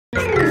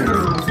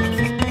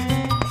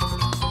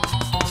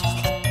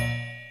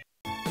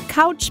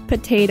Couch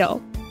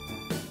potato.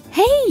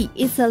 Hey,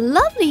 it's a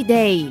lovely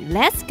day.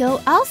 Let's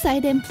go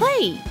outside and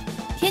play.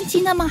 天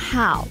气那么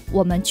好，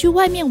我们去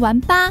外面玩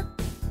吧。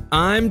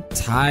I'm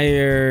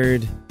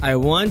tired. I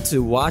want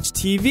to watch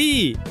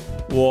TV.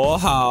 我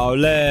好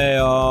累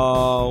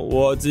哦，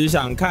我只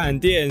想看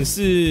电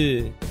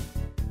视。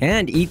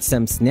And eat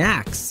some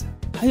snacks.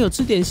 还有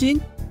吃点心。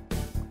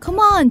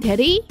Come on,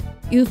 Teddy.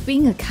 You've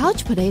been a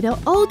couch potato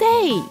all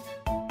day.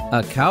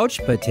 A couch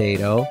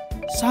potato?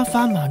 沙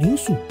发马铃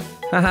薯。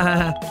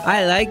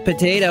I like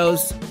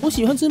potatoes. 我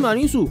喜欢吃马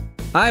铃薯。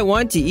I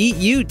want to eat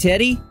you,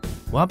 Teddy.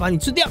 我要把你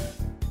吃掉。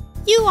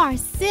You are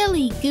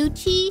silly,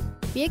 Gucci.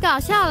 别搞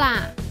笑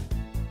啦。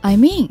I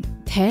mean,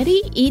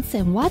 Teddy eats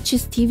and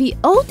watches TV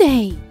all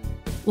day.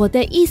 我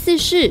的意思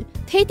是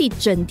Teddy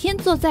整天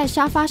坐在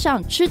沙发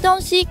上吃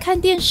东西看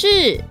电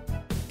视。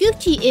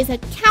Gucci is a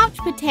couch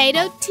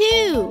potato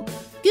too.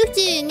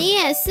 Gucci 你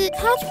也是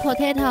couch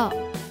potato.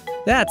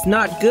 That's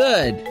not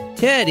good.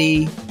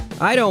 Teddy,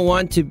 I don't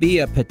want to be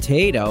a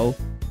potato.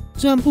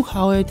 这样不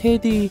好欸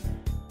Teddy.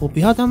 我不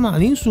要当马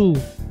铃薯。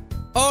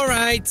All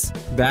right,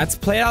 let's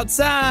play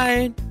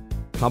outside.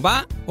 好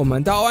吧，我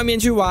们到外面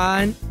去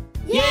玩。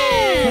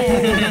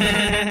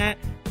耶！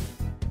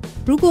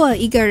如果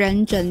一个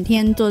人整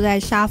天坐在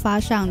沙发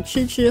上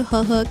吃吃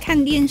喝喝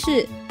看电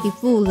视，一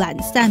副懒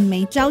散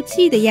没朝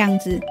气的样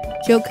子，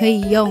就可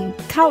以用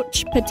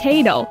Couch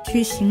potato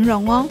去形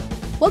容哦。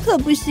我可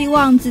不希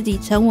望自己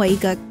成为一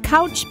个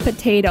Couch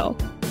potato.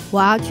 我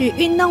要去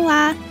运动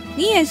啦，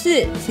你也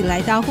是，一起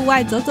来到户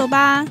外走走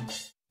吧。